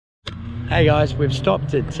Hey guys, we've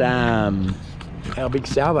stopped at our big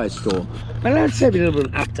Salvo store. But let's have a little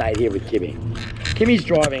update here with Kymmy. Kymmy's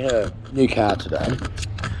driving her new car today.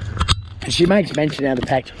 And she makes mention of the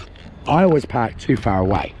fact I always park too far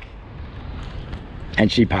away. And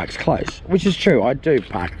she parks close, which is true. I do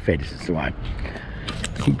park a fair distance away.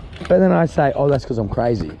 But then I say, oh, that's because I'm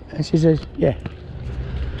crazy. And she says, yeah.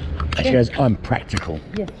 And she goes, I'm practical.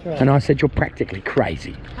 Yes, right. And I said, you're practically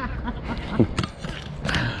crazy.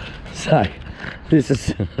 So, this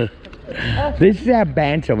is our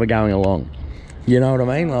banter we're going along. You know what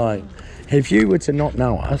I mean? Like, if you were to not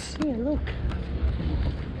know us... Yeah, look.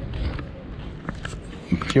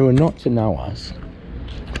 If you were not to know us,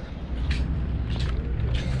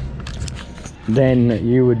 then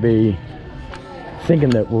you would be thinking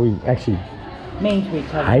that we actually Mean to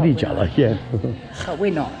each other. hate each other. Yeah. But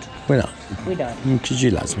we're not. We're not. We don't. Because you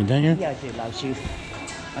love me, don't you? Yeah, I do love you.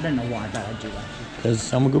 I don't know why, but I do love you.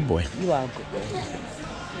 Because I'm a good boy. You are a good boy.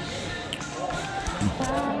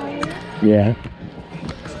 Yeah.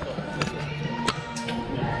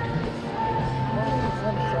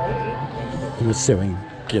 We'll see if we can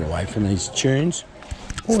get away from these tunes.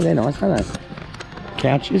 Oh, they're nice, aren't they?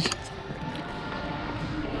 Couches.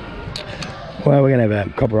 Well, we're going to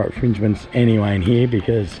have copyright infringements anyway in here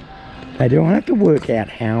because they do. I have to work out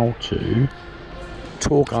how to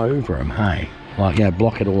talk over them, hey? Like, you know,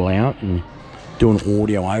 block it all out and do an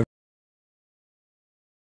audio over.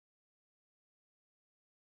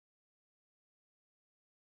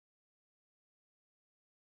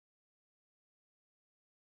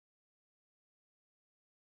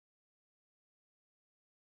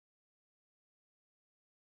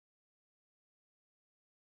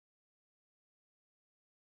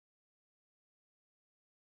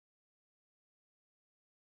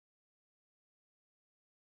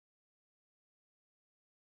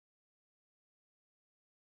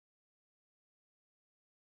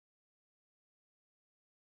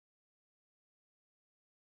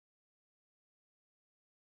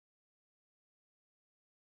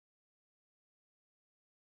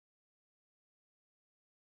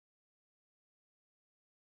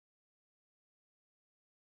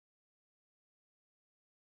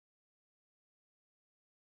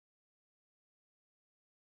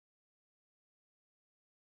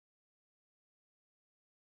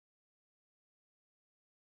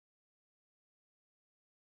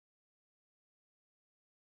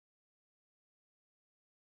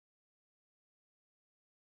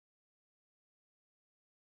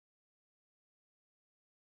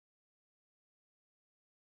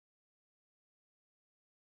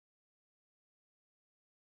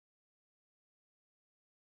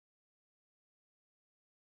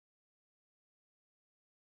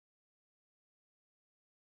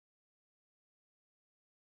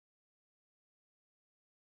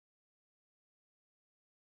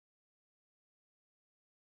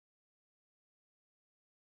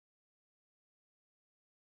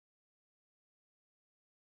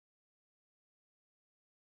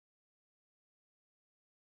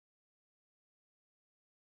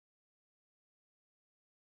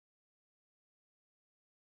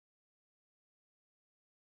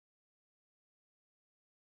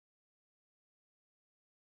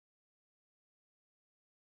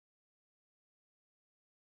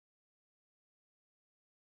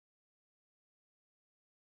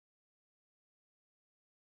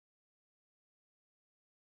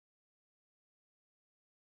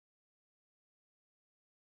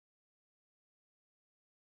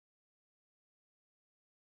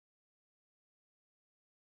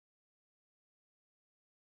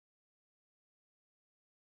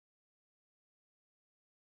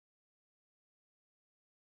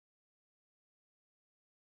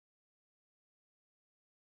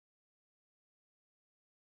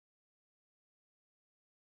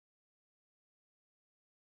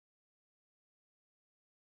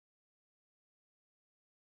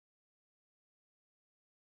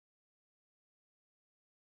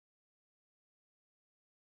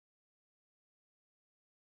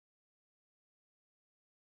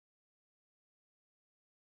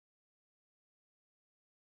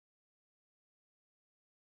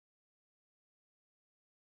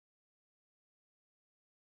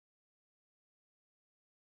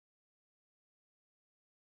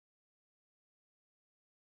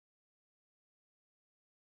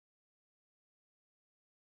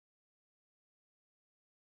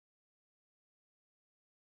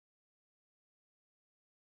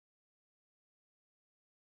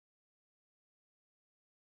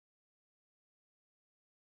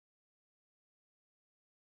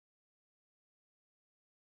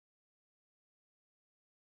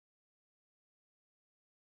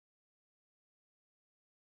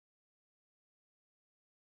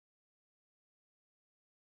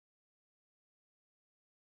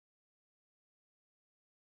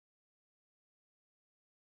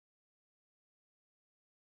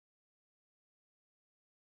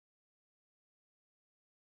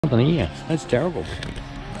 nothing here. That's terrible.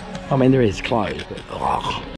 I mean, there is clothes, but...